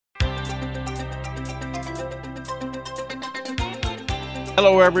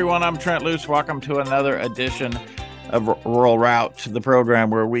Hello, everyone. I'm Trent Luce. Welcome to another edition of Rural Route, the program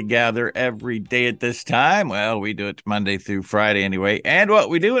where we gather every day at this time. Well, we do it Monday through Friday anyway. And what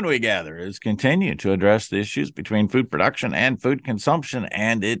we do when we gather is continue to address the issues between food production and food consumption.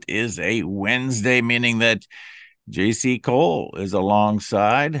 And it is a Wednesday, meaning that JC Cole is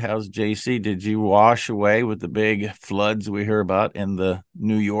alongside. How's JC? Did you wash away with the big floods we hear about in the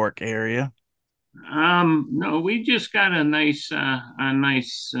New York area? No, we just got a nice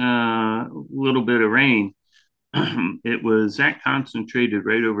little bit of rain. It was that concentrated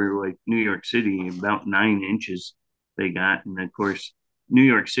right over like New York City, about 9 inches they got, and of course, New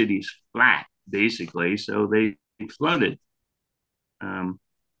York City's flat basically, so they flooded. Um,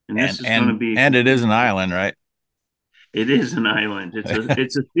 and And this is going to and be and it is an island, right? it is an island.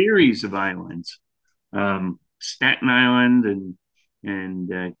 It's a series of islands. Staten Island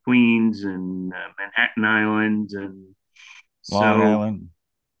and Queens and Manhattan Island and Long so Island.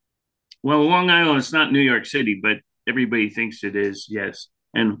 well, Long Island is not New York City, but everybody thinks it is. Yes,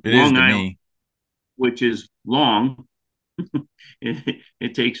 and It is Long to Island, me. which is long,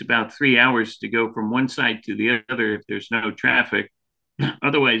 it takes about 3 hours to go from one side to the other if there's no traffic.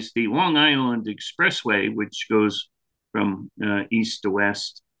 Otherwise, the Long Island Expressway, which goes from east to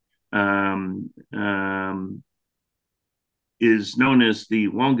west, um, um, is known as the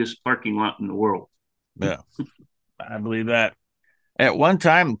longest parking lot in the world. Yeah, I believe that. At one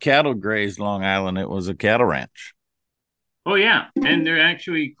time, cattle grazed Long Island. It was a cattle ranch. Oh yeah, and they're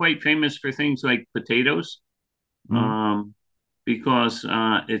actually quite famous for things like potatoes, Mhm. um, because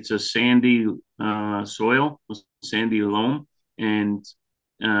it's a sandy soil, sandy loam, and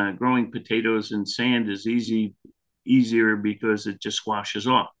growing potatoes in sand is easier because it just washes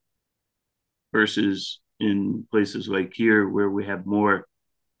off versus in places like here where we have more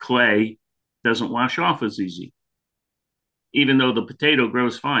clay, doesn't wash off as easy, even though the potato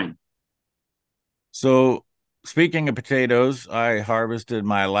grows fine. So, speaking of potatoes, I harvested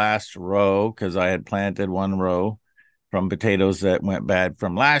my last row because I had planted one row from potatoes that went bad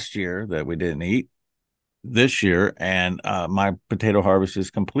from last year that we didn't eat this year, and my potato harvest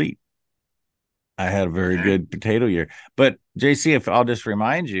is complete. I had a very Okay. good potato year. But JC, if I'll just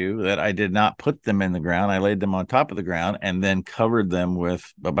remind you that I did not put them in the ground, I laid them on top of the ground and then covered them with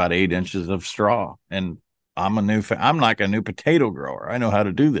about 8 inches of straw. And I'm like a new potato grower. I know how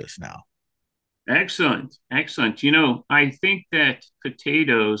to do this now. Excellent. Excellent. I think that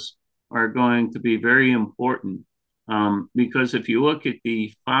potatoes are going to be very important because if you look at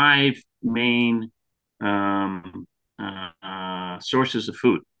the five main um, sources of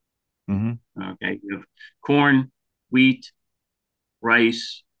food, Hmm. okay, you have corn, wheat,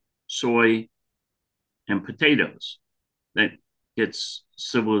 rice, soy, and potatoes that gets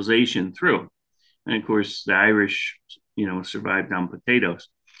civilization through. And of course, the Irish, survived on potatoes.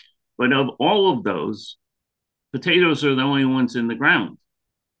 But of all of those, potatoes are the only ones in the ground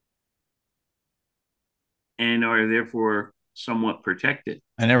and are therefore somewhat protected.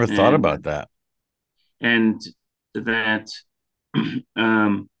 I never thought And about that. and that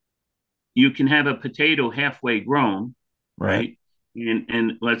um, you can have a potato halfway grown, Right. right?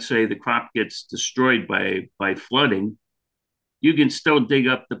 And let's say the crop gets destroyed by flooding, you can still dig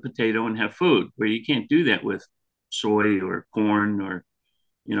up the potato and have food. Where you can't do that with soy or corn or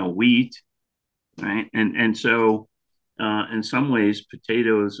wheat, right? And so in some ways,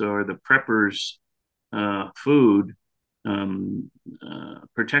 potatoes are the preppers' food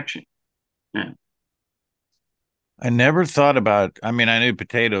protection. Yeah. I never thought about, I mean, I knew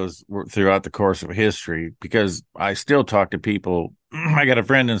potatoes were throughout the course of history because I still talk to people. I got a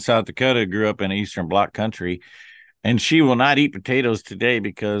friend in South Dakota who grew up in Eastern Bloc country, and she will not eat potatoes today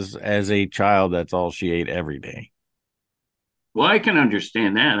because as a child, that's all she ate every day. Well, I can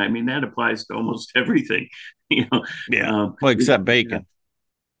understand that. I mean, that applies to almost everything, you know. Yeah. Um, Well, yeah, except bacon.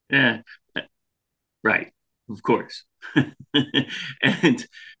 yeah, right, of course. and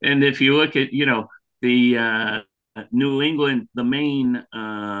and if you look at, the New England, the main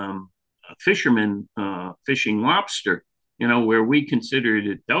fishermen fishing lobster, where we consider it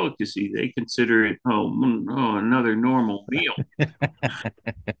a delicacy, they consider it another normal meal.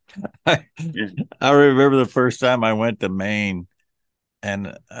 I, Yeah. I remember the first time I went to Maine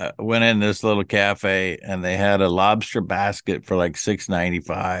and went in this little cafe and they had a lobster basket for like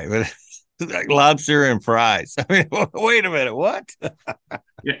 6.95. Like lobster and fries. I mean, wait a minute, what?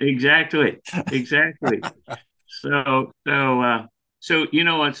 Yeah, exactly, exactly. So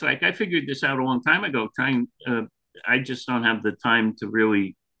it's like I figured this out a long time ago. I just don't have the time to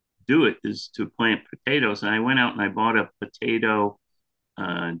really do it. Is to plant potatoes, and I went out and I bought a potato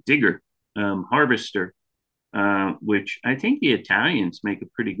digger harvester, which I think the Italians make a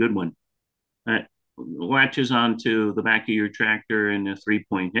pretty good one. That latches onto the back of your tractor in a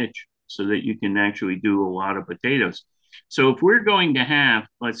 3-point hitch so that you can actually do a lot of potatoes. So if we're going to have,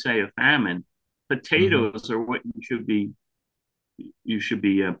 let's say, a famine, Mm-hmm. potatoes are what you should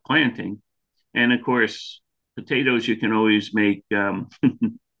be planting. And of course, potatoes you can always make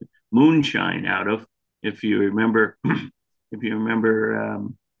moonshine out of. If you remember, if you remember,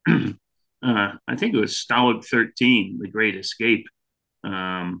 I think it was Stalag 13, The Great Escape,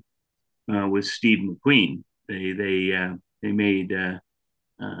 with Steve McQueen. They made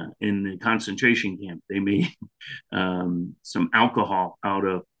in the concentration camp. They made some alcohol out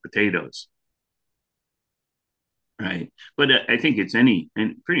of potatoes, right? But I think it's any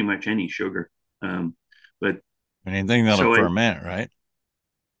and pretty much any sugar. But Anything that'll so ferment, right?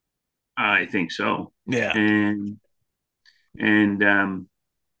 I think so, Yeah. and and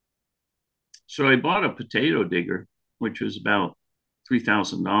so I bought a potato digger, which was about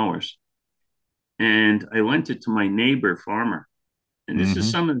 $3,000, and I lent it to my neighbor farmer. And this is Mm-hmm.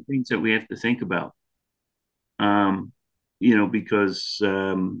 some of the things that we have to think about, um, because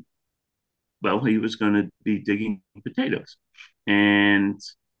well, he was going to be digging potatoes, and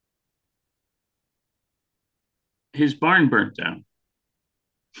his barn burnt down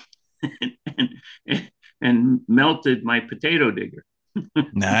and, and melted my potato digger. Like,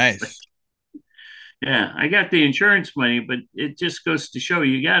 Nice. yeah, I got the insurance money, but it just goes to show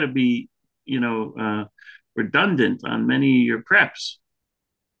you got to be, you know, uh, redundant on many of your preps.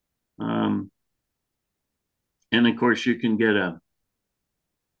 Um, and of course, you can get a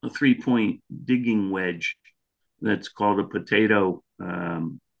 3-point digging wedge that's called a potato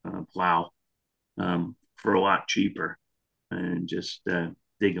plow for a lot cheaper and just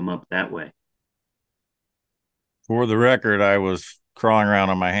dig them up that way. For the record, I was crawling around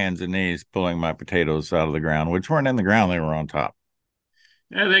on my hands and knees pulling my potatoes out of the ground, which weren't in the ground, they were on top.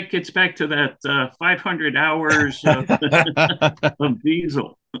 Yeah, that gets back to that 500 hours of, of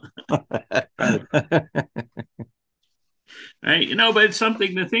diesel. Right. Right. But it's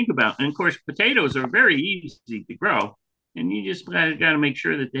something to think about. And of course, potatoes are very easy to grow, and you just got to make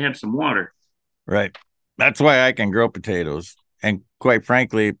sure that they have some water. Right. That's why I can grow potatoes. And quite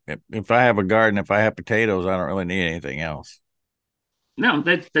frankly, if I have a garden, if I have potatoes, I don't really need anything else. No,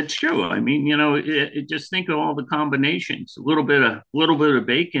 that's true. I mean, just think of all the combinations. A little bit of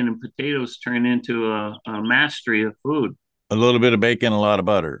bacon and potatoes turn into a mastery of food. A little bit of bacon, a lot of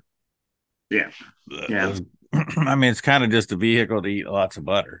butter. Yeah, yeah, I mean, it's kind of just a vehicle to eat lots of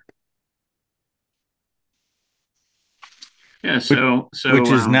butter, yeah. which, So which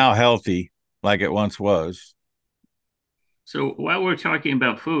so is um, now healthy like it once was. so while we're talking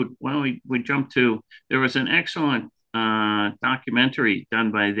about food, why don't we jump to there was an excellent documentary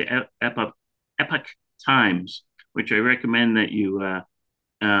done by the Epoch Times, which I recommend that you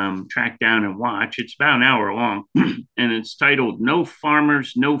track down and watch. It's about an hour long, and it's titled "No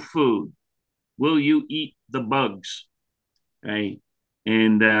Farmers, No Food. Will You Eat the Bugs?" Right,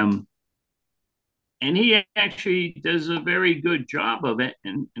 and and he actually does a very good job of it,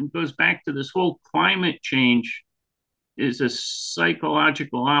 and goes back to this whole climate change is a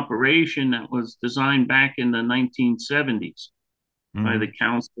psychological operation that was designed back in the 1970s by Mm-hmm. the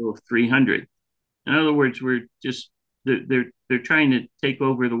Council of 300. In other words, we're just they're trying to take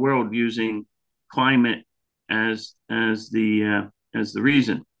over the world using climate as the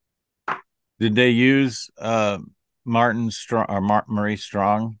reason. Did they use Martin Strong or Marie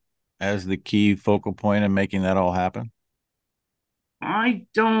Strong as the key focal point in making that all happen? I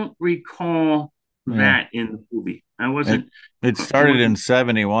don't recall Yeah. that in the movie. I It wasn't. it I started in wasn't.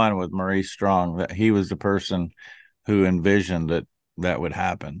 71 with Maurice Strong, that he was the person who envisioned that that would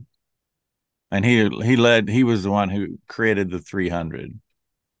happen. And he was the one who created the 300.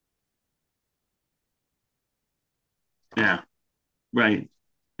 Yeah, right.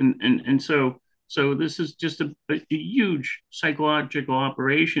 And so this is just a huge psychological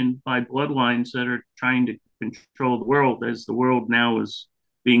operation by bloodlines that are trying to control the world as the world now is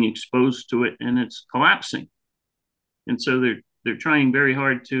being exposed to it and it's collapsing. And so they're trying very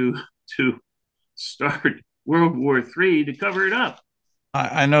hard to start World War III to cover it up.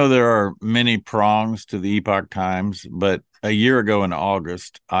 I know there are many prongs to the Epoch Times, but a year ago in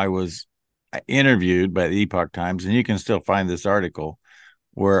August, I was interviewed by the Epoch Times, and you can still find this article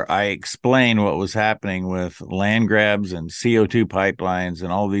where I explain what was happening with land grabs and CO2 pipelines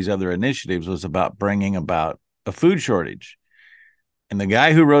and all these other initiatives was about bringing about a food shortage. And the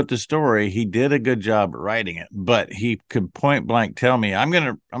guy who wrote the story, he did a good job at writing it, but he could point blank tell me, I'm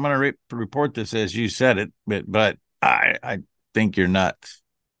gonna report this as you said it, but I think you're nuts.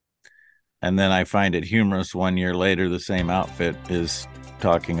 And then I find it humorous 1 year later, the same outfit is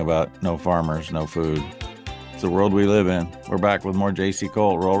talking about no farmers, no food. It's the world we live in. We're back with more JC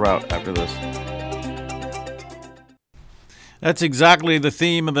Cole, Rural Route, after this. That's exactly the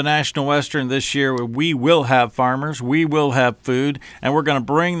theme of the National Western this year. We will have farmers, we will have food, and we're going to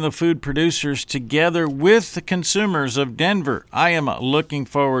bring the food producers together with the consumers of Denver. I am looking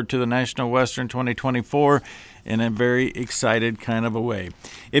forward to the National Western 2024 in a very excited kind of a way.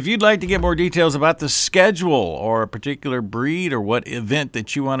 If you'd like to get more details about the schedule or a particular breed or what event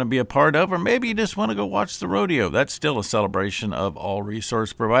that you want to be a part of, or maybe you just want to go watch the rodeo, that's still a celebration of all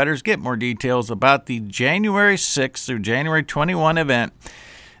resource providers. Get more details about the January 6th through January 21 event.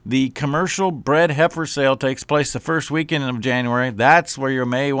 The commercial bred heifer sale takes place the first weekend of January. That's where you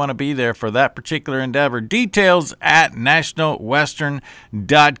may want to be there for that particular endeavor. Details at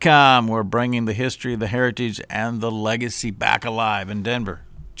nationalwestern.com. We're bringing the history, the heritage, and the legacy back alive in Denver.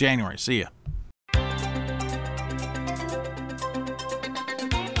 January. See ya.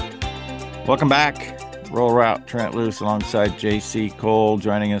 Welcome back. Rural Route, Trent Loos alongside JC Cole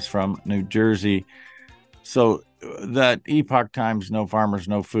joining us from New Jersey. So that Epoch Times, no farmers,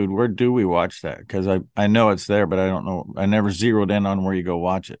 no food, where do we watch that? Because I know it's there, but I don't know. I never zeroed in on where you go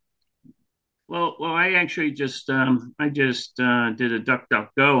watch it. Well, I actually just did a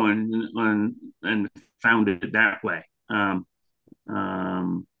DuckDuckGo and found it that way.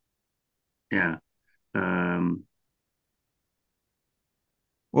 Yeah.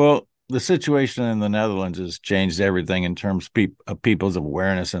 Well, the situation in the Netherlands has changed everything in terms of people's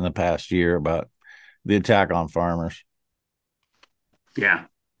awareness in the past year about the attack on farmers. Yeah.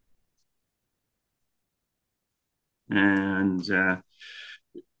 And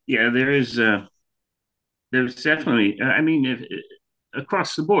yeah, there's definitely,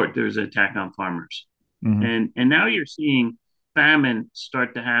 across the board, there's an attack on farmers. Mm-hmm. And now you're seeing famine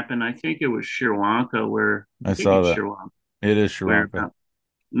start to happen. I think it was Sri Lanka I saw that. Sri Lanka, It is Sri where Lanka.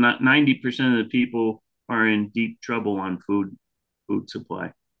 not 90% of the people are in deep trouble on food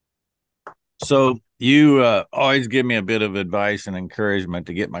supply. So you always give me a bit of advice and encouragement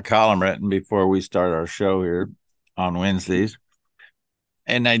to get my column written before we start our show here on Wednesdays.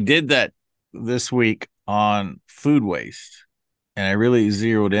 And I did that this week on food waste. And I really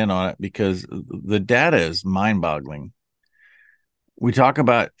zeroed in on it because the data is mind-boggling. We talk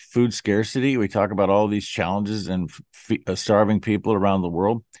about food scarcity. We talk about all these challenges and starving people around the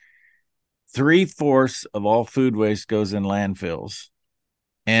world. 3/4 of all food waste goes in landfills.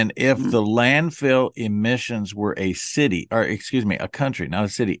 And if the landfill emissions were a country, not a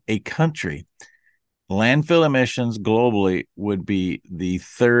city, a country, landfill emissions globally would be the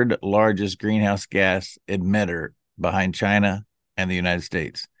third largest greenhouse gas emitter behind China and the United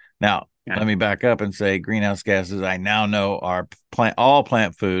States. Now, let me back up and say greenhouse gases, I now know, are all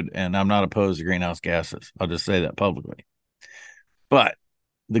plant food, and I'm not opposed to greenhouse gases. I'll just say that publicly. But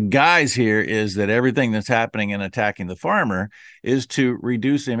the guise here is that everything that's happening in attacking the farmer is to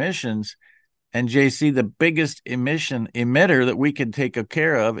reduce emissions. And JC, the biggest emission emitter that we can take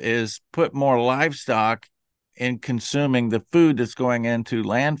care of is put more livestock in consuming the food that's going into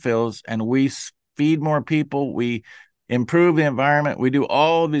landfills, and we feed more people, we improve the environment, we do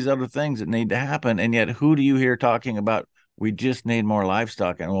all of these other things that need to happen. And yet, who do you hear talking about, we just need more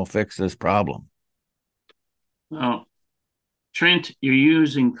livestock and we'll fix this problem? Well, Trent, you're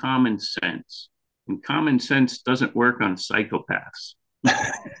using common sense, and common sense doesn't work on psychopaths.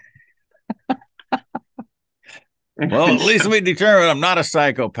 Well, at least we determined I'm not a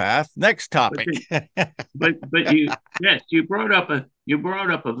psychopath. Next topic. but you brought up a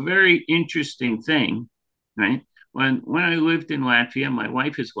very interesting thing, right? When I lived in Latvia, my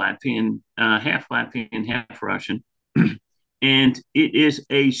wife is Latvian, half Latvian, half Russian, and it is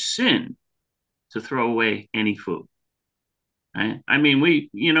a sin to throw away any food. Right? I mean,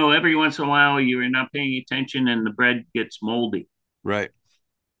 every once in a while you're not paying attention and the bread gets moldy. Right.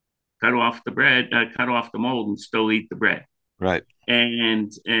 Cut off the bread, cut off the mold, and still eat the bread. Right.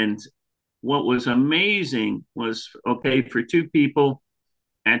 And what was amazing was, okay, for two people,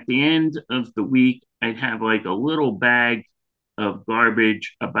 at the end of the week, I'd have like a little bag of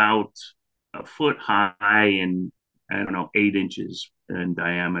garbage about a foot high and, I don't know, 8 inches in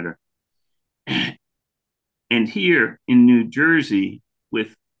diameter. And here in New Jersey,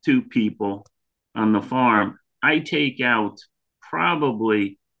 with two people on the farm, I take out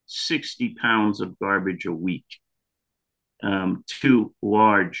probably 60 pounds of garbage a week. Two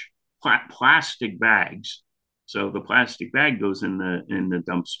large plastic bags. So the plastic bag goes in the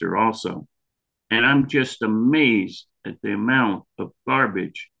dumpster also. And I'm just amazed at the amount of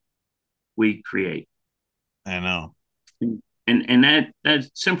garbage we create. I know. and that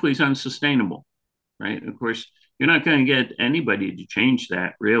simply is unsustainable, right? Of course, you're not going to get anybody to change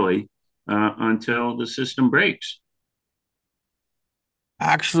that really until the system breaks.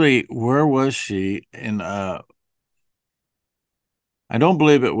 Actually, where was she in I don't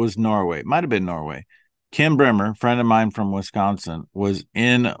believe it was Norway. It might have been Norway. Kim Bremer, friend of mine from Wisconsin, was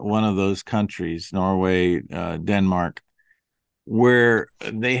in one of those countries, Norway, Denmark, where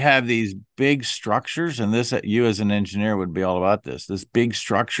they have these big structures, and this you as an engineer would be all about this big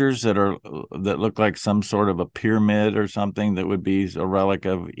structures that look like some sort of a pyramid or something that would be a relic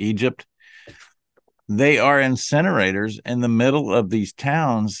of Egypt. They are incinerators in the middle of these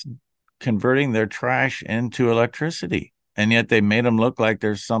towns, converting their trash into electricity, and yet they made them look like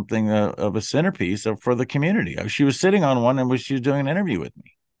there's something of a centerpiece for the community. She was sitting on one, and she was doing an interview with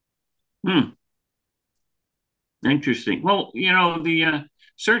me. Interesting. Well, the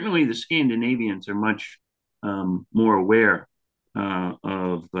certainly the Scandinavians are much more aware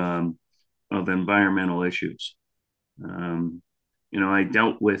of environmental issues. I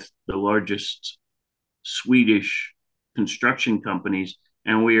dealt with the largest Swedish construction companies,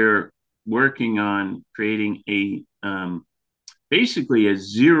 and we're working on creating basically a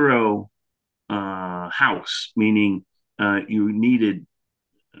zero house, meaning you needed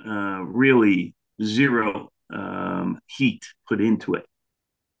really zero heat put into it.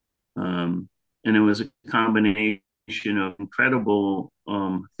 And it was a combination of incredible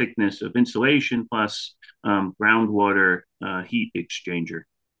thickness of insulation plus groundwater heat exchanger.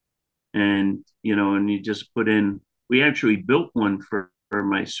 And, and you just put in, we actually built one for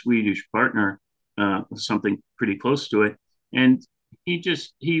my Swedish partner, something pretty close to it. And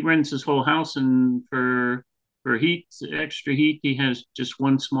he rents his whole house, and for extra heat, he has just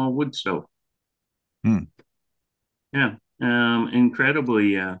one small wood stove. Yeah,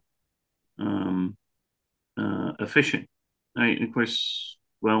 incredibly um, efficient. Of course,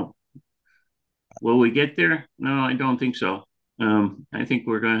 well, will we get there? No, I don't think so. I think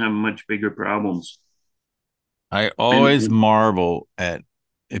we're going to have much bigger problems. I always marvel at,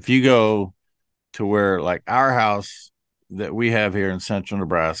 if you go to where, like, our house that we have here in central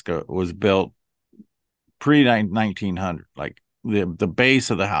Nebraska was built pre 1900. Like the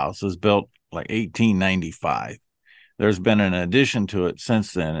base of the house was built like 1895. There's been an addition to it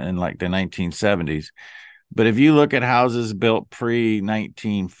since then in like the 1970s. But if you look at houses built pre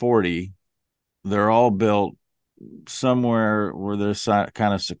 1940, they're all built somewhere where they're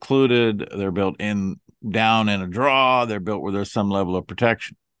kind of secluded. They're built down in a draw. They're built where there's some level of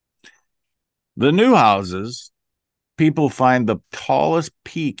protection. The new houses, people find the tallest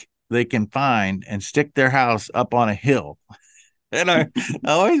peak they can find and stick their house up on a hill. And I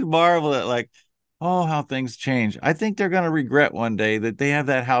always marvel at, like, oh, how things change. I think they're going to regret one day that they have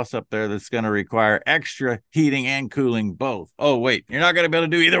that house up there that's going to require extra heating and cooling both. Oh, wait, you're not going to be able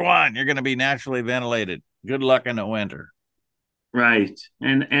to do either one. You're going to be naturally ventilated. Good luck in the winter. Right.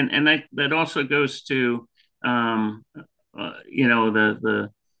 And that also goes to,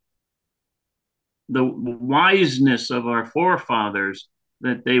 the wiseness of our forefathers,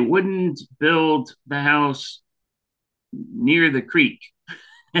 that they wouldn't build the house near the creek.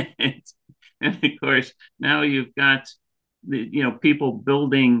 And of course, now you've got people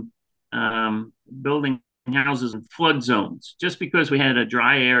building houses in flood zones just because we had a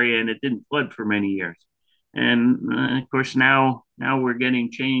dry area and it didn't flood for many years. And of course, now we're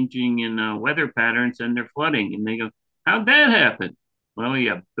getting changing in weather patterns, and they're flooding. And they go, "How'd that happen?" Well,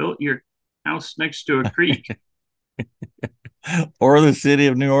 you built your house next to a creek. Or the city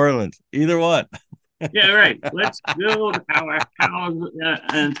of New Orleans. Either one. Yeah, right. Let's build our house,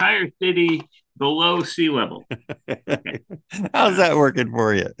 an entire city below sea level. Okay. How's that working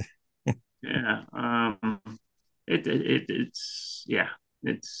for you? Yeah.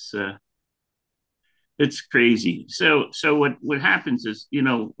 It's crazy. So what happens is,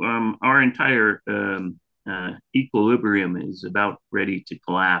 our entire equilibrium is about ready to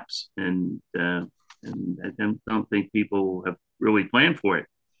collapse, and I don't think people have really planned for it.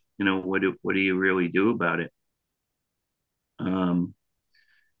 What do you really do about it? And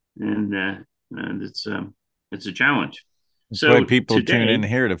it's a challenge. That's why So people tune in today,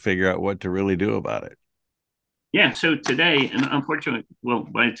 here to figure out what to really do about it. yeah. So today, and unfortunately, well,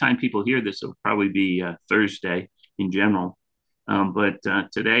 by the time people hear this, it'll probably be Thursday in general. But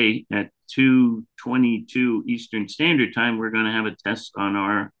today at 2:22 Eastern Standard Time, we're going to have a test on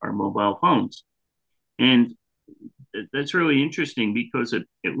our mobile phones, and that's really interesting because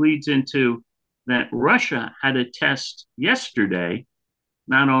it leads into that Russia had a test yesterday,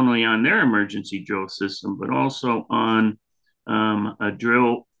 not only on their emergency drill system, but also on a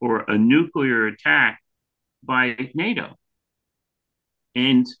drill for a nuclear attack by NATO.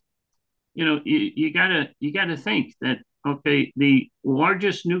 And you gotta think that, okay, the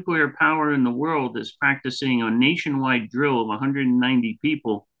largest nuclear power in the world is practicing a nationwide drill of 190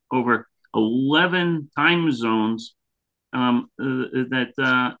 people over 11 time zones, that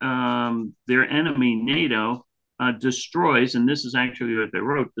their enemy NATO destroys, and this is actually what they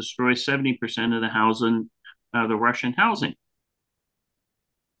wrote, destroys 70% of the housing, the Russian housing.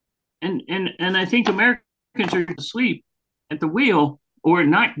 And I think Americans are asleep at the wheel or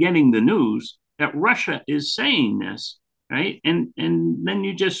not getting the news that Russia is saying this, right? And then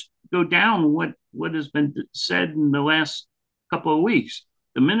you just go down what has been said in the last couple of weeks.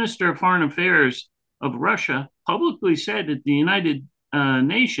 The Minister of Foreign Affairs of Russia publicly said at the United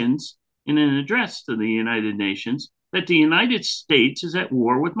Nations, in an address to the United Nations, that the United States is at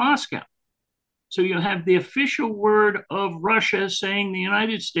war with Moscow. So you have the official word of Russia saying the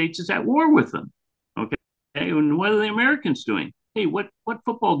United States is at war with them. Okay. And what are the Americans doing? Hey, what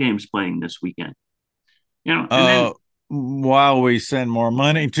football game's playing this weekend? And then While we send more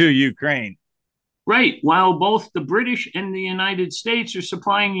money to Ukraine. right, while both the British and the United States are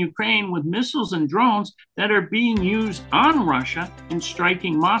supplying Ukraine with missiles and drones that are being used on Russia and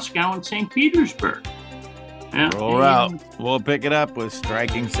striking Moscow and St. Petersburg. Roll Route. We'll pick it up with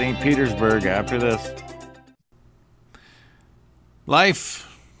striking St. Petersburg after this. Life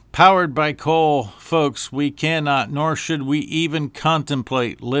powered by coal. Folks, we cannot, nor should we even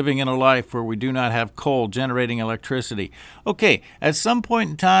contemplate living in a life where we do not have coal generating electricity. Okay, at some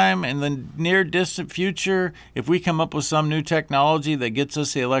point in time in the near distant future, if we come up with some new technology that gets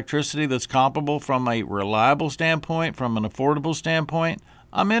us the electricity that's comparable from a reliable standpoint, from an affordable standpoint,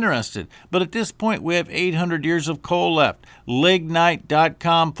 I'm interested. But at this point, we have 800 years of coal left.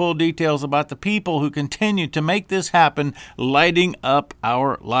 Lignite.com, full details about the people who continue to make this happen, lighting up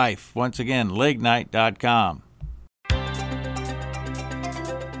our life. Once again, Lignite.com.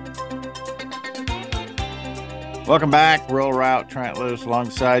 Welcome back. Rural Route, Trent Lewis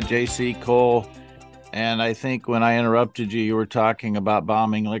alongside J.C. Cole. And I think when I interrupted you, you were talking about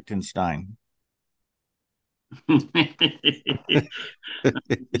bombing Liechtenstein. But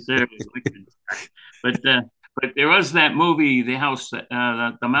there was that movie, The House that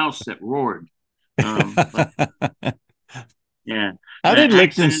the Mouse That Roared. Yeah. How did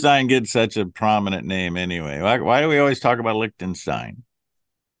Liechtenstein get such a prominent name anyway? Why do we always talk about Liechtenstein?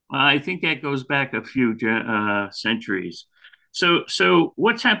 I think that goes back a few centuries. So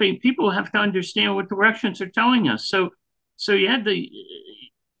what's happening? People have to understand what the Russians are telling us. So you had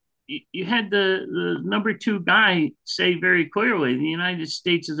the number two guy say very clearly the United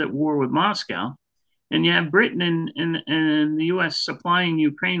States is at war with Moscow, and you have Britain and the U.S. supplying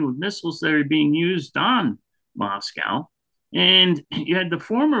Ukraine with missiles that are being used on Moscow, and you had the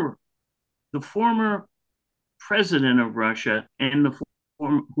former president of Russia and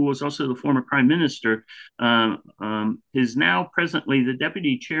who was also the former prime minister, is now presently the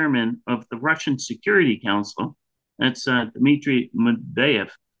deputy chairman of the Russian Security Council. That's Dmitry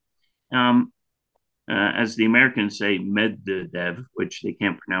Medvedev. As the Americans say, Medvedev, which they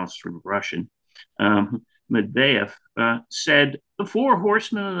can't pronounce from Russian. Medvedev said the four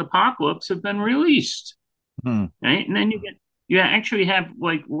horsemen of the apocalypse have been released. Right? And then you actually have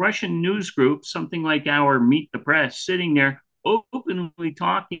like Russian news groups, something like our Meet the Press, sitting there openly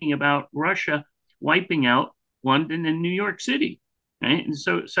talking about Russia wiping out London and New York City. Right? And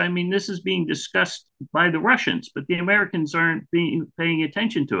so I mean, this is being discussed by the Russians, but the Americans aren't paying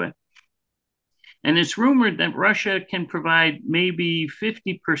attention to it. And it's rumored that Russia can provide maybe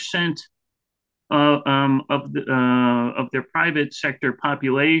 50% of their private sector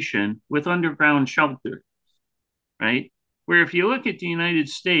population with underground shelter, right? Where if you look at the United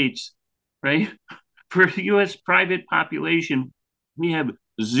States, right, for the U.S. private population, we have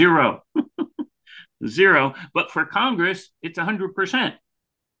zero, zero. But for Congress, it's 100%.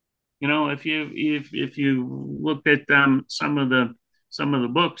 You know, if you look at some of the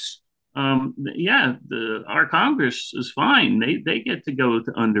books. Our Congress is fine. They get to go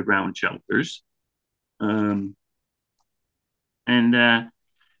to underground shelters, and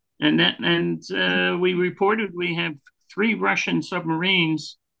we reported we have 3 Russian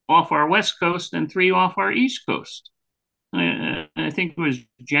submarines off our west coast and 3 off our east coast. I think it was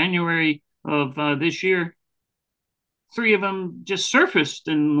January of this year. 3 of them just surfaced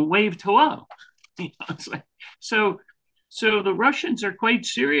and waved hello. It's like, so the Russians are quite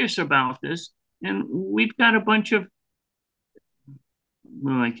serious about this, and we've got a bunch of,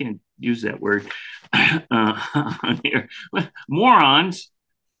 well, I can't use that word on here, morons,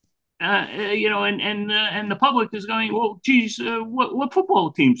 and the public is going, well, geez, what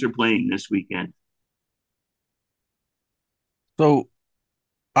football teams are playing this weekend? So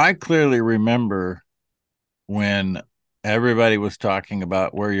I clearly remember when everybody was talking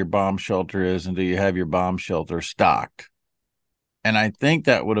about where your bomb shelter is and do you have your bomb shelter stocked. And I think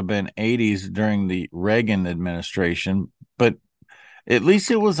that would have been 80s during the Reagan administration, but at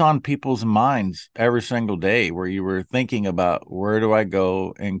least it was on people's minds every single day where you were thinking about where do I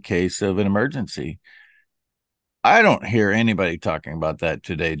go in case of an emergency. I don't hear anybody talking about that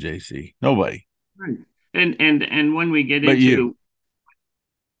today, JC. Nobody. Right. And when we get But you. into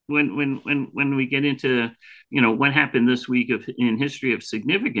when we get into what happened this week in history of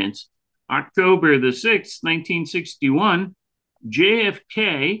significance, October the 6th, 1961,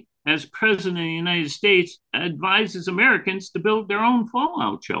 JFK, as president of the United States, advises Americans to build their own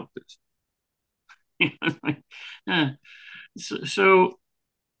fallout shelters. so,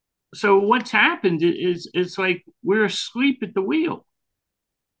 so what's happened is it's like we're asleep at the wheel.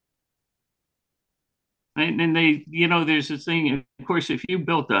 And there's this thing. Of course, if you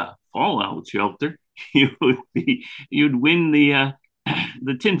built a fallout shelter, you'd win the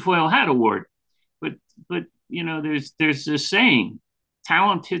tinfoil hat award. But there's this saying: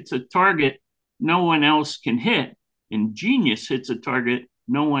 talent hits a target no one else can hit, and genius hits a target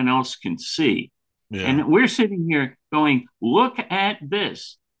no one else can see. Yeah. And we're sitting here going, look at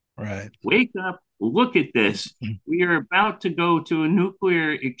this. Right. Wake up, look at this. We are about to go to a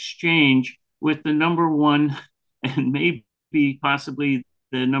nuclear exchange with the number one and maybe possibly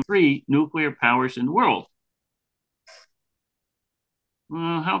the number three nuclear powers in the world.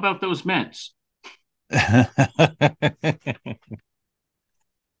 How about those Mets?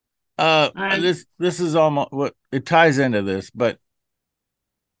 This is almost what it ties into this, but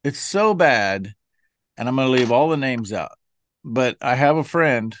it's so bad, and I'm going to leave all the names out. But I have a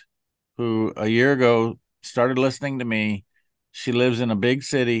friend who a year ago started listening to me. She lives in a big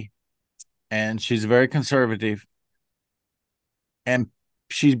city, and she's very conservative. And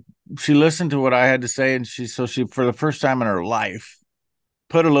she listened to what I had to say, and she for the first time in her life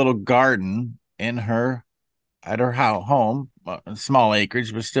put a little garden in her at her home, small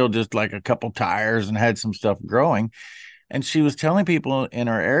acreage, but still just like a couple tires, and had some stuff growing. And she was telling people in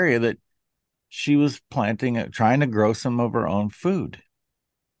her area that she was trying to grow some of her own food.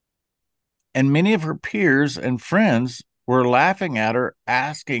 And many of her peers and friends were laughing at her,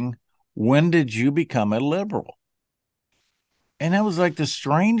 asking, when did you become a liberal? And that was like the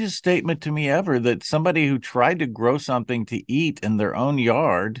strangest statement to me ever, that somebody who tried to grow something to eat in their own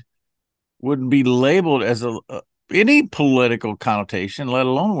yard would be labeled as any political connotation, let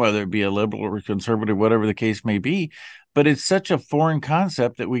alone whether it be a liberal or conservative, whatever the case may be. But it's such a foreign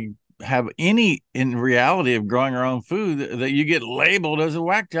concept that we have any in reality of growing our own food that you get labeled as a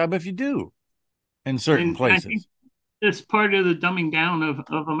whack job if you do in certain places. I think it's part of the dumbing down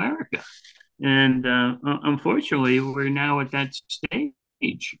of America. And unfortunately, we're now at that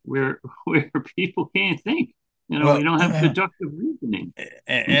stage where people can't think. We don't have deductive reasoning.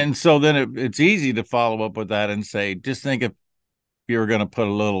 And so then it's easy to follow up with that and say, just think if you were going to put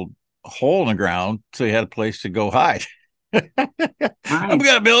a little hole in the ground so you had a place to go hide. Right. I'm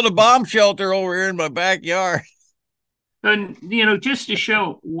going to build a bomb shelter over here in my backyard. And, just to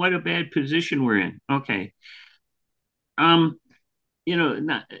show what a bad position we're in. Okay.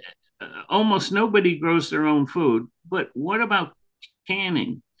 Almost nobody grows their own food, but what about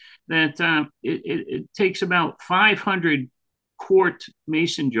canning? That it takes about 500 quart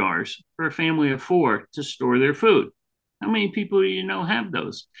mason jars for a family of four to store their food. How many people do you know have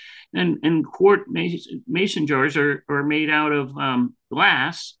those? And quart mason jars are made out of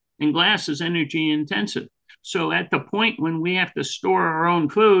glass, and glass is energy intensive. So at the point when we have to store our own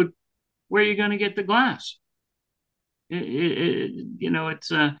food, where are you going to get the glass?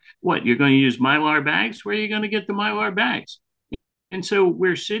 It's what you're going to use Mylar bags. Where are you going to get the Mylar bags? And so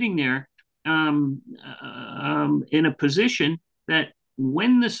we're sitting there in a position that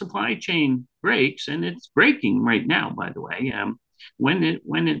when the supply chain breaks, and it's breaking right now, by the way, when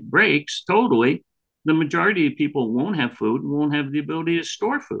it breaks totally, the majority of people won't have food and won't have the ability to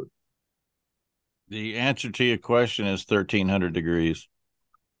store food. The answer to your question is 1,300 degrees.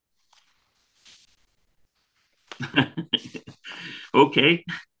 Okay.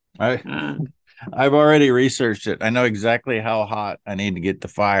 I've already researched it. I know exactly how hot I need to get the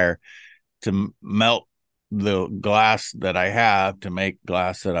fire to melt the glass that I have to make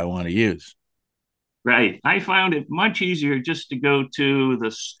glass that I want to use. Right. I found it much easier just to go to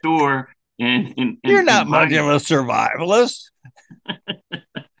the store and you're not much of a survivalist.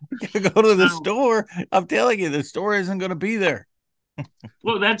 You go to the store. I'm telling you, the store isn't going to be there.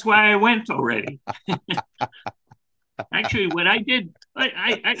 Well, that's why I went already. Actually, what I did,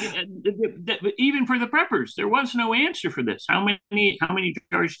 even for the preppers, there was no answer for this. How many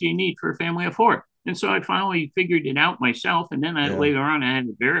jars do you need for a family of four? And so I finally figured it out myself, and then Yeah, later on I had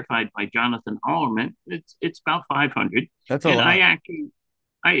it verified by Jonathan Hollerman. It's about 500, that's a and lot.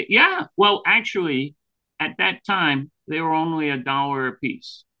 yeah, well, actually, at that time they were only $1 a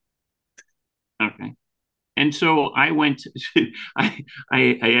piece. Okay, and so I went. I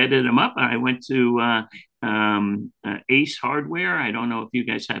added them up. I went to Ace Hardware. I don't know if you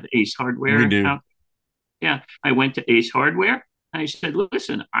guys have Ace We Hardware do. out. Yeah, I went to Ace Hardware. I said,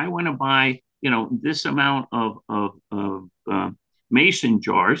 listen, I want to buy this amount of mason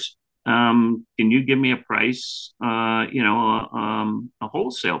jars. Can you give me a price? A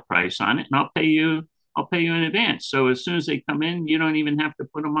wholesale price on it, and I'll pay you in advance. So as soon as they come in, you don't even have to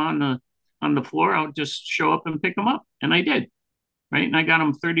put them on the floor. I'll just show up and pick them up, and I did. Right, and I got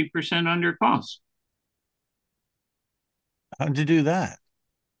them 30% under cost. How'd you do that?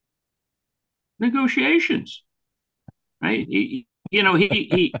 Negotiations, right? It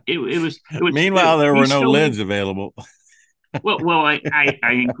was Meanwhile, there he were no still lids needs. available. I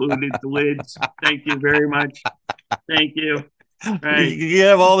included the lids. Thank you very much. Thank you. Right, You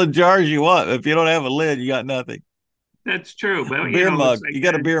have all the jars you want. If you don't have a lid, you got nothing. that's true. A But beer it's mug. like You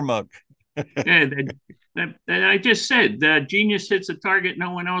got a beer mug. yeah, that I just said, the genius hits a target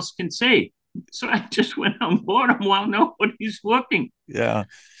no one else can see. So I just went out and bought them while nobody's looking. Yeah.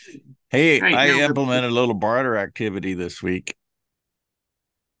 Hey, Right I now, implemented a little barter activity this week.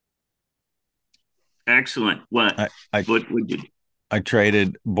 excellent. What? I, I What would you? I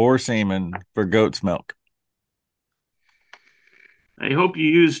traded boar semen for goat's milk. I hope you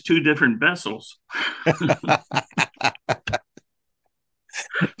use two different vessels.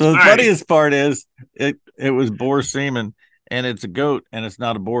 The Sorry. funniest part is it was boar semen and it's a goat and it's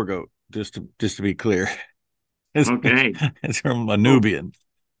not a boar goat. Just to be clear, Okay. it's from a Well, Nubian.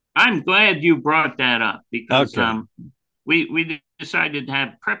 I'm glad you brought that up because Okay, we decided to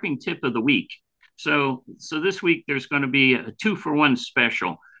have prepping tip of the week. So this week there's going to be a 2-for-1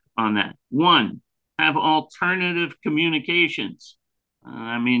 special on that. One, have alternative communications.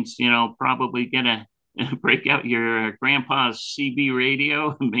 That means probably get a break out your grandpa's CB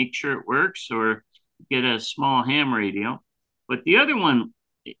radio and make sure it works, or get a small ham radio. But the other one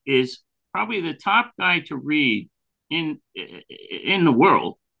is probably the top guy to read in the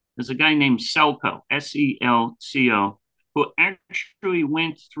world. There's a guy named Selco, Selco, who actually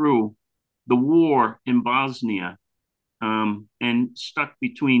went through the war in Bosnia, and stuck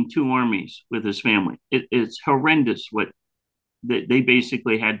between two armies with his family. It's horrendous what they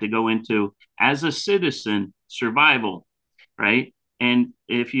basically had to go into as a citizen survival, right? And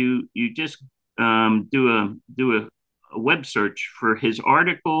if you just do a web search for his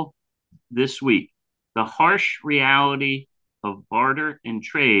article this week, the harsh reality of barter and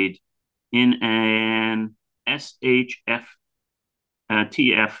trade in an SHF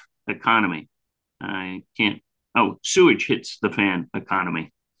TF economy. I can't. Oh, sewage hits the fan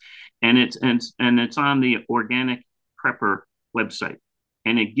economy, and it's on the Organic Prepper website,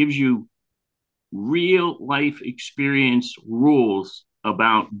 and it gives you real life experience rules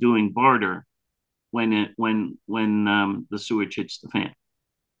about doing barter when the sewage hits the fan.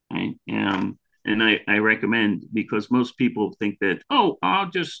 Right? And I recommend, because most people think that, oh, I'll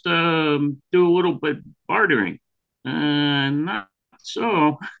just do a little bit bartering. Not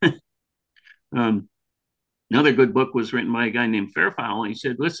so. um, Another good book was written by a guy named Fairfowl. He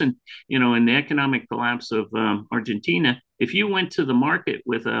said, listen, in the economic collapse of Argentina, if you went to the market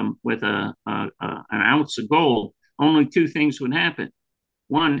with an ounce of gold, only two things would happen.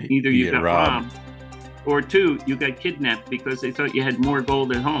 One, either You you get got robbed. robbed, or two, you got kidnapped because they thought you had more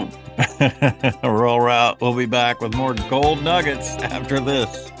gold at home. Roll Route. We'll be back with more gold nuggets after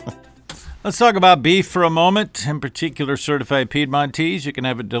this. Let's talk about beef for a moment, in particular certified Piedmontese. You can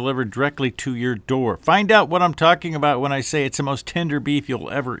have it delivered directly to your door. Find out what I'm talking about when I say it's the most tender beef you'll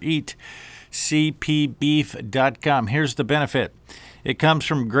ever eat. cpbeef.com. Here's the benefit. It comes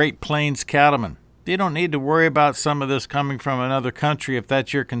from Great Plains cattlemen. You don't need to worry about some of this coming from another country if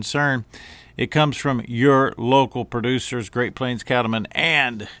that's your concern. It comes from your local producers, Great Plains cattlemen,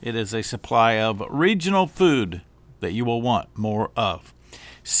 and it is a supply of regional food that you will want more of.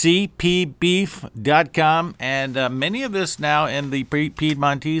 cpbeef.com, and many of this now in the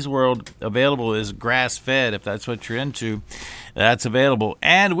Piedmontese world available is grass-fed, if that's what you're into. That's available.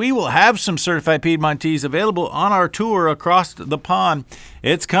 And we will have some certified Piedmontese available on our tour across the pond.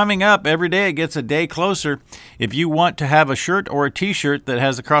 It's coming up. Every day it gets a day closer. If you want to have a shirt or a t-shirt that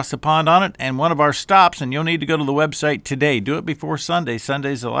has Across the Pond on it and one of our stops, and you'll need to go to the website today. Do it before Sunday.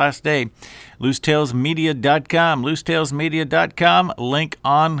 Sunday's the last day. LooseTailsMedia.com. LooseTailsMedia.com. Link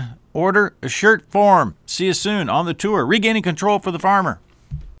on order a shirt form. See you soon on the tour. Regaining Control for the Farmer.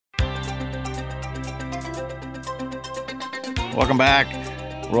 Welcome back.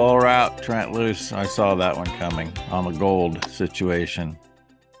 Roll Route, Trent Loos. I saw that one coming on the gold situation.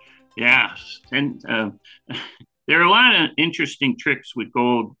 Yes. And there are a lot of interesting tricks with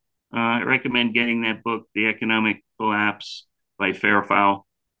gold. I recommend getting that book, The Economic Collapse by Fairfowl.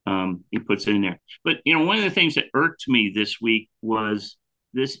 He puts it in there. But, one of the things that irked me this week was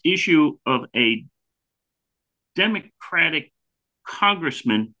this issue of a Democratic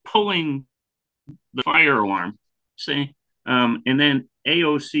congressman pulling the fire alarm, and then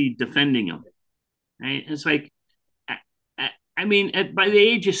AOC defending him. Right? It's like, by the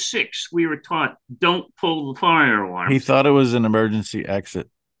age of 6, we were taught, don't pull the fire alarm. He thought it was an emergency exit.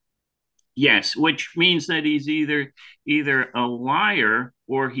 Yes, which means that he's either a liar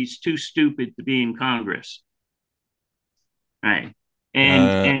or he's too stupid to be in Congress. Right.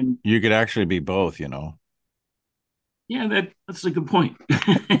 And you could actually be both, Yeah, that's a good point.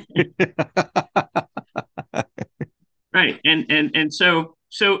 Right. And so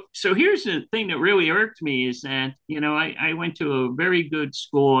here's the thing that really irked me is that, I went to a very good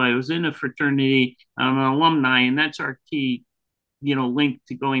school. I was in a fraternity. I'm an alumni, and that's our key, link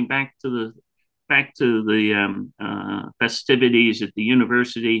to going back to the festivities at the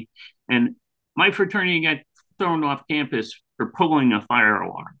university. And my fraternity got thrown off campus for pulling a fire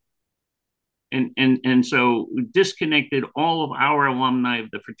alarm. And so we disconnected all of our alumni of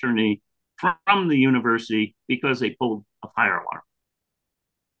the fraternity from the university because they pulled a fire alarm.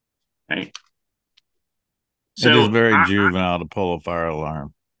 Right. So, it is very juvenile to pull a fire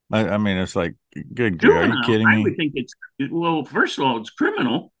alarm. I mean, it's like, good grief, are you kidding me? I would think first of all, it's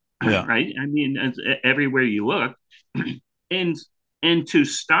criminal. Yeah. Right. I mean, everywhere you look. And to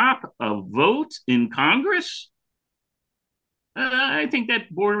stop a vote in Congress, I think that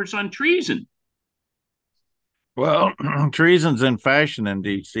borders on treason. Well, treason's in fashion in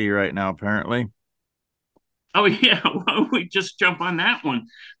D.C. right now, apparently. Oh, yeah. Well, we just jump on that one.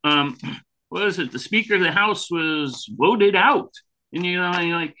 What is it? The Speaker of the House was voted out. And, you're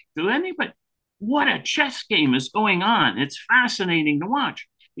like, what a chess game is going on. It's fascinating to watch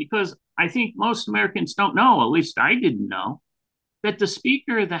because I think most Americans don't know, at least I didn't know, that the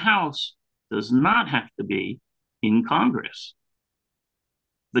Speaker of the House does not have to be in Congress.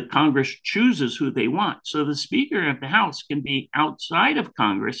 The Congress chooses who they want. So the Speaker of the House can be outside of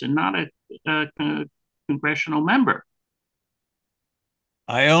Congress and not a congressional member.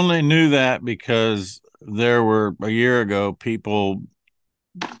 I only knew that because there were, a year ago, people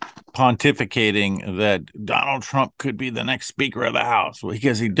pontificating that Donald Trump could be the next Speaker of the House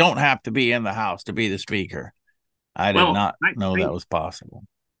because he don't have to be in the House to be the Speaker. I did not know that was possible.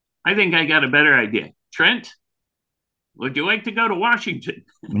 I think I got a better idea. Trent, would you like to go to Washington?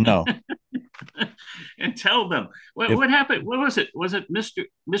 No. And tell them what happened. What was it? Was it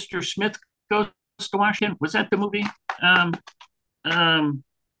Mr. Smith Goes to Washington? Was that the movie?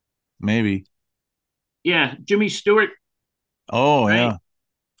 Maybe. Yeah, Jimmy Stewart. Oh, right? Yeah.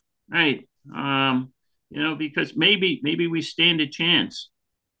 Right. Because maybe we stand a chance.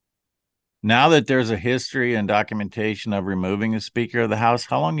 Now that there's a history and documentation of removing a Speaker of the House,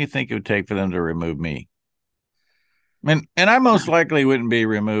 how long do you think it would take for them to remove me? And I most likely wouldn't be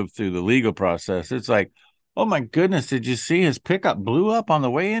removed through the legal process. It's like, oh my goodness, did you see his pickup blew up on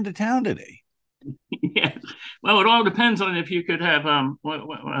the way into town today? Yeah. Well, it all depends on if you could have what's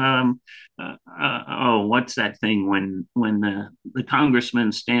that thing when the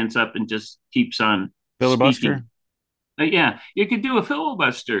congressman stands up and just keeps on filibuster? Yeah, you could do a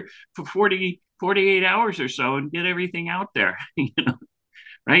filibuster for 48 hours or so and get everything out there.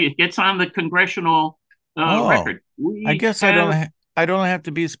 Right? It gets on the congressional record. I guess I'd only have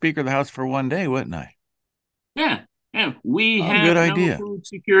to be Speaker of the House for one day, wouldn't I? Yeah. Yeah, we have no food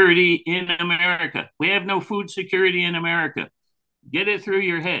security in America. We have no food security in America. Get it through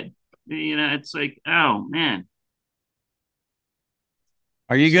your head. It's like, oh, man.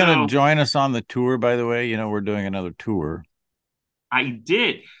 Are you going to join us on the tour, by the way? We're doing another tour. I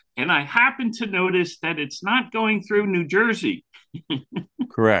did. And I happened to notice that it's not going through New Jersey.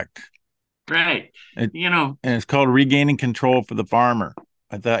 Correct. Right. And it's called Regaining Control for the Farmer.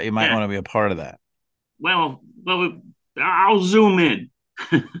 I thought you might want to be a part of that. Well, I'll zoom in.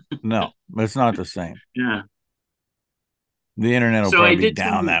 No, it's not the same. Yeah. The internet will So I probably be did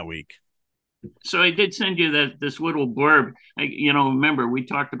send down you. that week. So I did send you that this little blurb. Remember we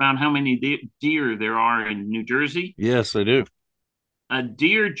talked about how many deer there are in New Jersey. Yes, I do. A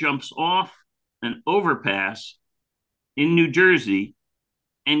deer jumps off an overpass in New Jersey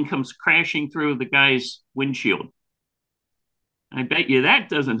and comes crashing through the guy's windshield. I bet you that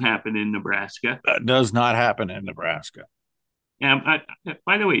doesn't happen in Nebraska. That does not happen in Nebraska.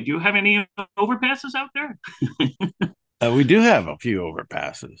 By the way, do you have any overpasses out there? We do have a few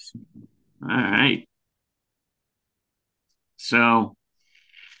overpasses. All right. So,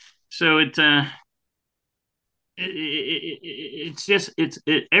 so it's just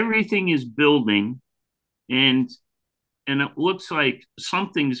everything is building, and it looks like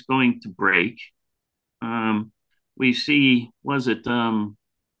something's going to break. We see, was it money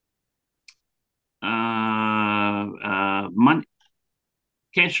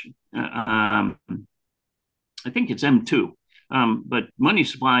cash? I think it's M2, but money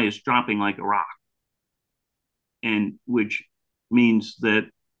supply is dropping like a rock, and which means that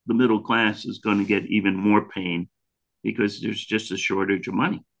the middle class is going to get even more pain because there's just a shortage of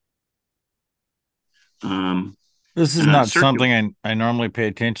money. This is And a not circular. something I normally pay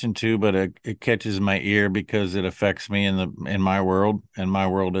attention to, but it catches my ear because it affects me in my world. And my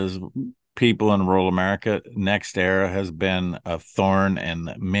world is people in rural America. Next Era has been a thorn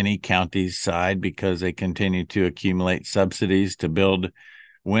in many counties' side because they continue to accumulate subsidies to build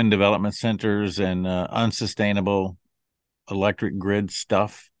wind development centers and unsustainable electric grid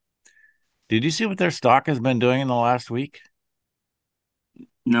stuff. Did you see what their stock has been doing in the last week?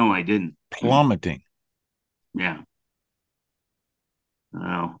 No, I didn't. Plummeting. Yeah.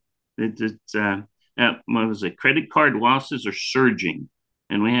 Oh, it's what was it? Credit card losses are surging,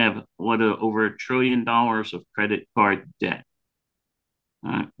 and we have over $1 trillion of credit card debt.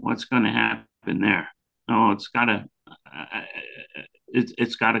 What's going to happen there? Oh, it's got to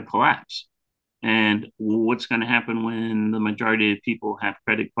collapse. And what's going to happen when the majority of people have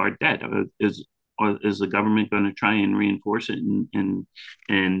credit card debt? Is the government going to try and reinforce it and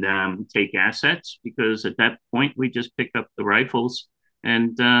take assets? Because at that point, we just pick up the rifles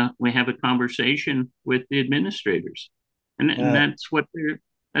and we have a conversation with the administrators, and Uh, that's what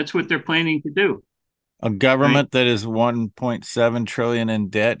they're planning to do, a right? government that is 1.7 trillion in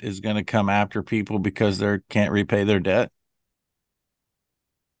debt is going to come after people because they can't repay their debt.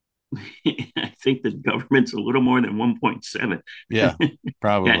 I think the government's a little more than 1.7. Yeah, Yeah,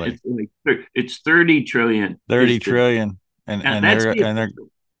 probably it's 30 trillion 30 is the trillion, now and they're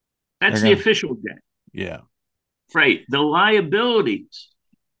that's the going to official debt, yeah. right? The liabilities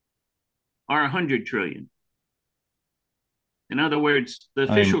are 100 trillion. In other words, the I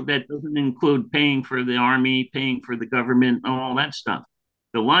mean, official debt doesn't include paying for the army, paying for the government, all that stuff.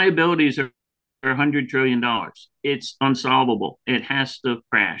 The liabilities are $100 trillion. It's unsolvable. It has to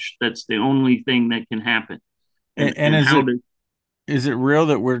crash. That's the only thing that can happen. and And how does is it real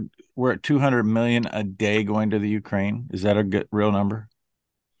that we're at 200 million a day going to the Ukraine? Is that a good real number?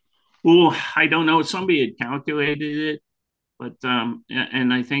 well, I don't know. Somebody had calculated it, but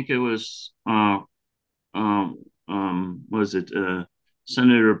and I think it was it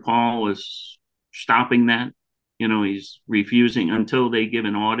Senator Paul is stopping that. He's refusing until they give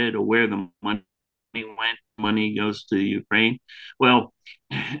an audit of where the money went. Money goes to Ukraine. Well,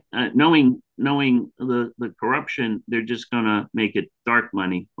 knowing the corruption, they're just gonna make it dark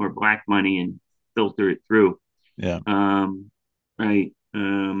money or black money and filter it through. Yeah. Right.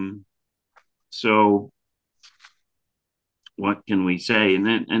 So what can we say? And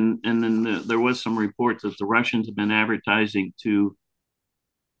then there was some reports that the Russians have been advertising to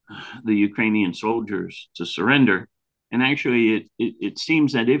the Ukrainian soldiers to surrender. And actually, it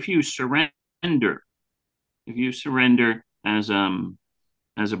seems that if you surrender as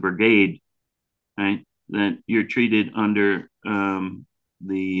a brigade, right, that you're treated under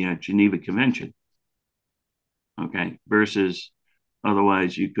the Geneva Convention, okay, versus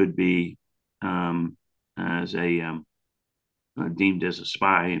otherwise you could be as deemed as a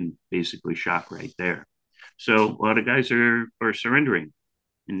spy and basically shot right there. So a lot of guys are surrendering.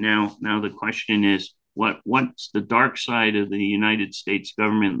 And now the question is, what's the dark side of the United States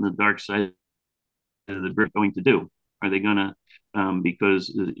government and the dark side of the Brit going to do? Are they gonna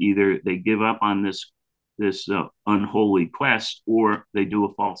because either they give up on this unholy quest or they do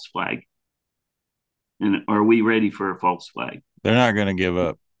a false flag? And are we ready for a false flag? They're not going to give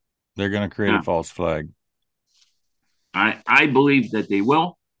up. They're going to create a No, false flag. I believe that they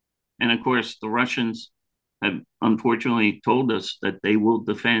will. And of course, the Russians have unfortunately told us that they will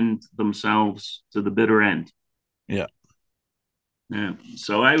defend themselves to the bitter end. Yeah. Yeah.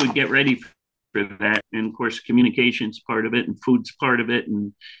 So I would get ready for that. And of course, communication's part of it, and food's part of it,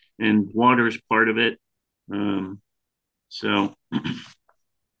 and water's part of it. So,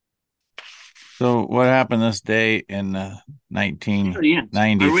 So what happened this day in yes. Are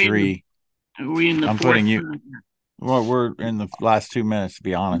 1993? we in the I'm fourth? putting you. Well, we're in the last 2 minutes, to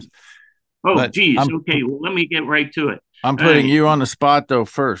be honest. Oh, But geez. Okay. Well, let me get right to it. I'm All putting right. you on the spot though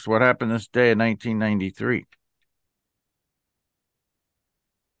first. What happened this day in 1993?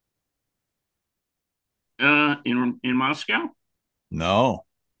 In Moscow. No,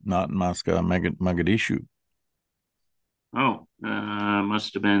 not in Moscow, Mogadishu. Oh,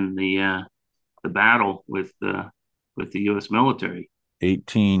 must have been the battle with the U.S. military.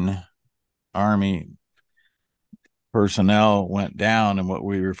 18 Army personnel went down in what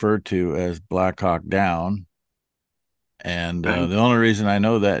we refer to as Black Hawk Down. And Right. the only reason I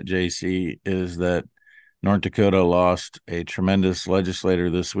know that, JC, is that North Dakota lost a tremendous legislator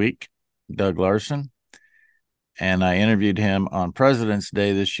this week, Doug Larson. And I interviewed him on President's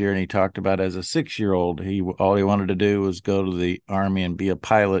Day this year, and he talked about as a 6-year-old, all he wanted to do was go to the Army and be a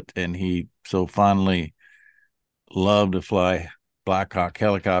pilot, and he so fondly loved to fly Black Hawk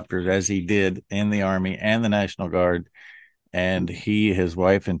helicopters as he did in the Army and the National Guard. And he, his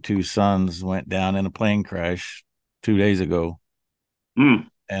wife, and 2 sons went down in a plane crash 2 days ago. Mm.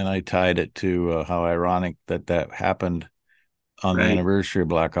 And I tied it to how ironic that happened on the Right. anniversary of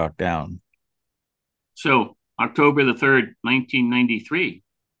Black Hawk Down. So October the 3rd, 1993,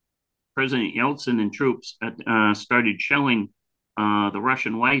 President Yeltsin and troops started shelling the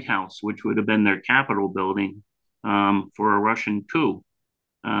Russian White House, which would have been their Capitol building, for a Russian coup,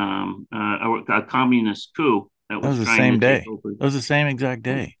 a communist coup that That was was the trying same to take day. over. That was the same exact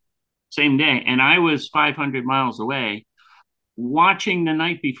day. Same day. And I was 500 miles away watching the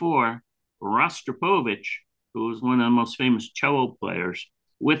night before Rostropovich, who was one of the most famous cello players,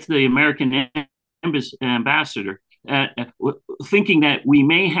 with the American ambassador, thinking that we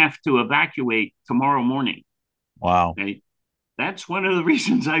may have to evacuate tomorrow morning. Wow. Okay? That's one of the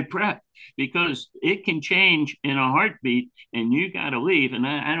reasons I prep, because it can change in a heartbeat and you got to leave. And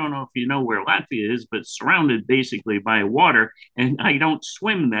I don't know if you know where Latvia is, but surrounded basically by water. And I don't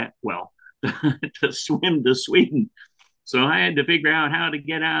swim that well to swim to Sweden. So I had to figure out how to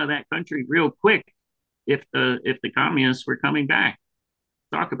get out of that country real quick if the communists were coming back.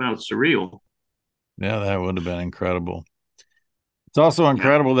 Talk about surreal. Yeah, that would have been incredible. It's also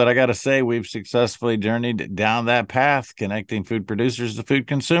incredible that I got to say we've successfully journeyed down that path, connecting food producers to food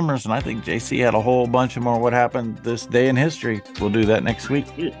consumers. And I think JC had a whole bunch of more what happened this day in history. We'll do that next week.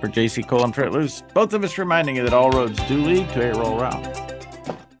 For JC Cole, I'm Trent Loose. Both of us reminding you that all roads do lead to a Roll Route.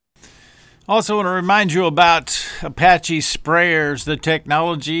 Also want to remind you about Apache sprayers, the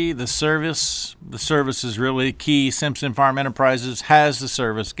technology, the service. The service is really key. Simpson Farm Enterprises has the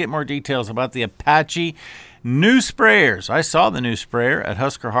service. Get more details about the Apache new sprayers. I saw the new sprayer at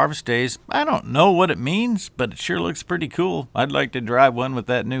Husker Harvest Days. I don't know what it means, but it sure looks pretty cool. I'd like to drive one with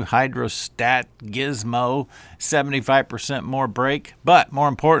that new hydrostat gizmo, 75% more brake. But more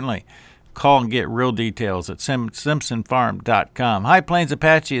importantly, call and get real details at simpsonfarm.com. High Plains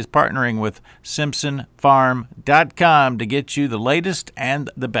Apache is partnering with simpsonfarm.com to get you the latest and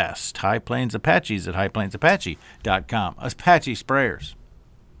the best. High Plains Apaches at highplainsapache.com. Apache sprayers.